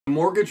The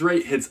mortgage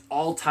rate hits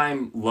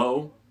all-time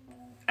low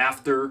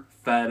after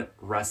Fed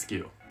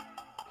rescue.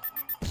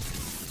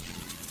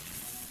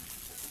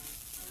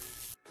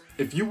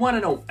 If you want to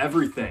know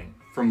everything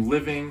from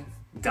living,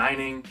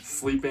 dining,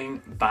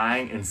 sleeping,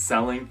 buying, and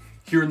selling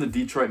here in the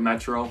Detroit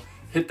Metro,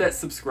 hit that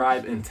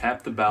subscribe and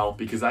tap the bell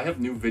because I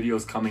have new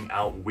videos coming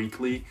out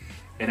weekly,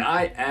 and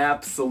I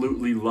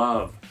absolutely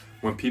love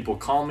when people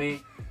call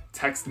me,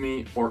 text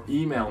me, or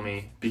email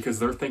me because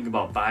they're thinking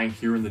about buying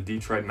here in the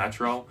Detroit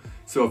Metro.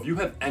 So if you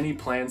have any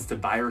plans to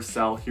buy or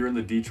sell here in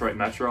the Detroit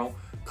Metro,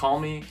 call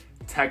me,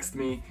 text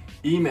me,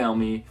 email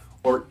me,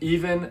 or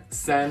even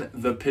send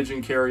the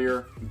pigeon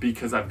carrier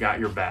because I've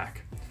got your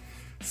back.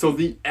 So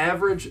the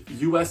average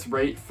US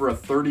rate for a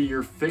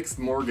 30-year fixed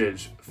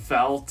mortgage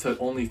fell to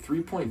only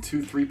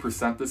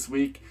 3.23% this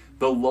week,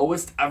 the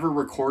lowest ever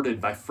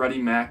recorded by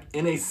Freddie Mac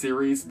in a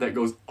series that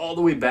goes all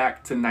the way back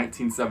to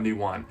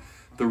 1971.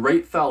 The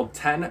rate fell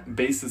 10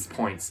 basis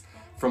points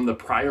from the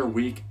prior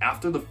week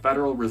after the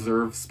Federal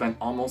Reserve spent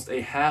almost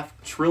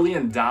 $500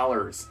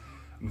 billion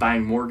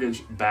buying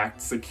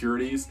mortgage-backed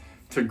securities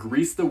to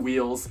grease the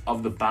wheels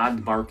of the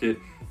bond market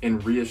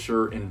and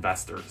reassure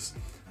investors.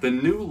 The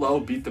new low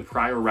beat the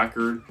prior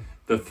record,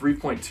 the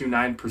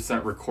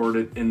 3.29%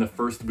 recorded in the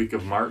first week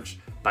of March,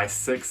 by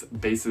 6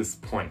 basis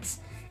points.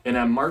 And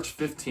on March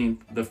 15th,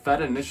 the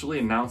Fed initially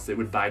announced it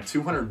would buy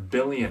 $200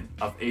 billion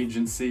of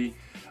agency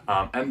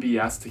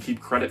MBS to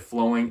keep credit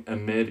flowing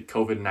amid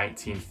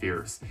COVID-19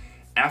 fears.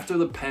 After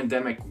the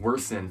pandemic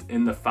worsened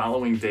in the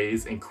following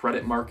days and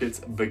credit markets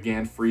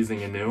began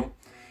freezing anew,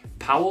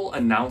 Powell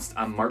announced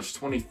on March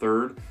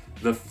 23rd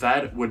the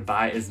Fed would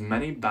buy as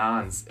many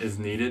bonds as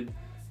needed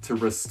to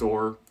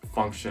restore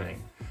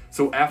functioning.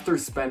 So after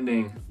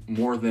spending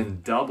more than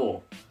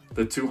double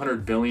the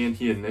 $200 billion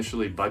he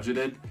initially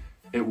budgeted,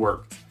 it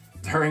worked.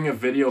 During a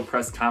video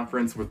press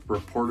conference with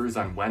reporters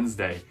on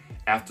Wednesday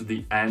after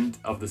the end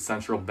of the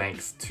central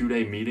bank's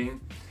two-day meeting,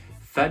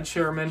 Fed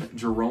Chairman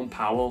Jerome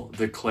Powell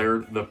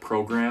declared the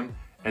program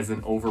as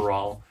an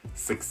overall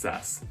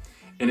success.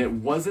 And it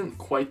wasn't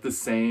quite the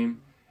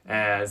same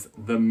as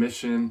the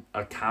mission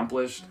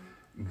accomplished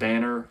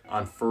banner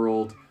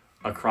unfurled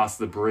across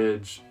the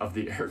bridge of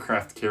the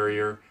aircraft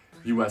carrier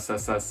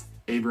USS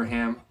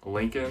Abraham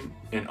Lincoln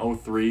in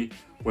 2003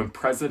 when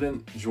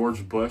President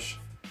George Bush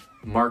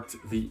marked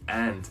the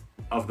end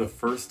of the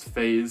first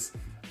phase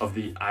of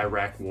the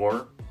Iraq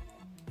War.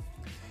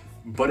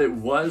 But it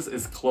was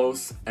as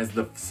close as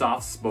the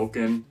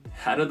soft-spoken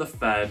head of the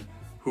Fed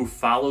who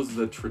follows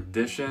the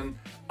tradition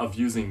of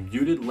using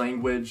muted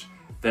language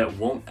that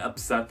won't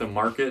upset the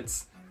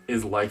markets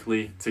is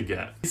likely to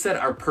get. He said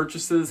our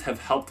purchases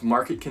have helped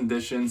market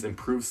conditions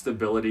improve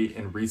stability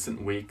in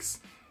recent weeks.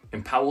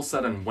 And Powell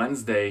said on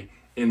Wednesday,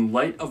 in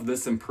light of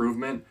this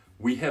improvement,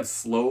 we have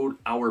slowed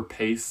our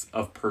pace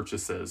of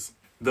purchases.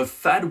 The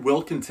Fed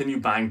will continue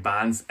buying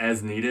bonds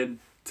as needed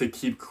to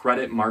keep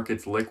credit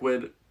markets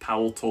liquid,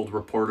 Powell told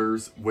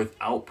reporters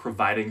without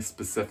providing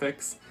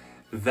specifics.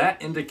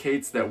 That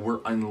indicates that we're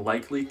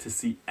unlikely to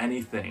see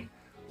anything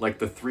like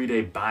the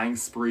three-day buying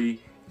spree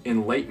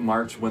in late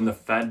March when the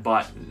Fed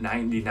bought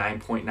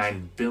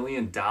 $99.9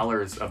 billion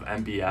of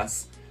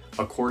MBS,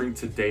 according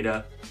to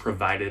data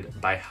provided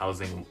by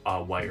Housing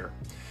Wire.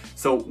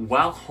 So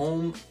while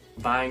home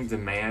buying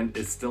demand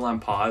is still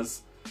on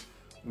pause,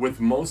 with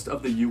most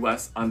of the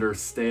US under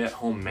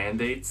stay-at-home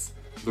mandates,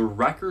 the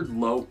record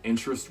low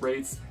interest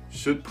rates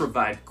should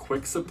provide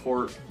quick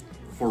support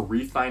for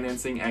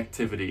refinancing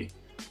activity,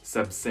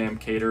 said Sam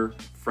Cater,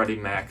 Freddie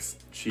Mac's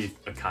chief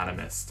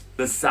economist.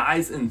 The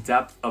size and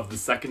depth of the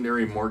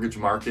secondary mortgage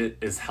market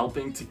is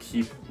helping to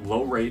keep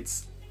low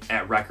rates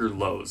at record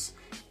lows.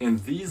 And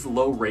these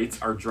low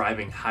rates are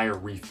driving higher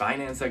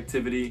refinance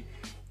activity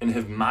and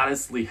have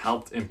modestly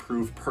helped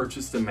improve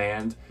purchase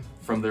demand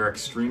from their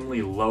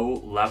extremely low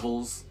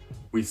levels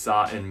we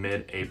saw in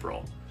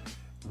mid-April.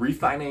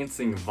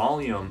 Refinancing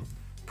volume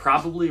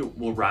probably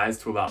will rise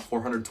to about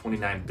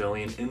 $429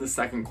 billion in the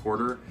second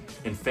quarter,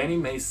 and Fannie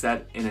Mae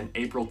said in an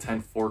April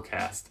 10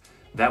 forecast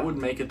that would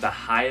make it the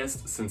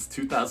highest since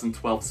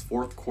 2012's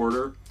fourth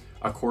quarter,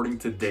 according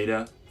to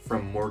data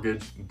from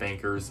Mortgage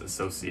Bankers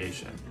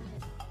Association.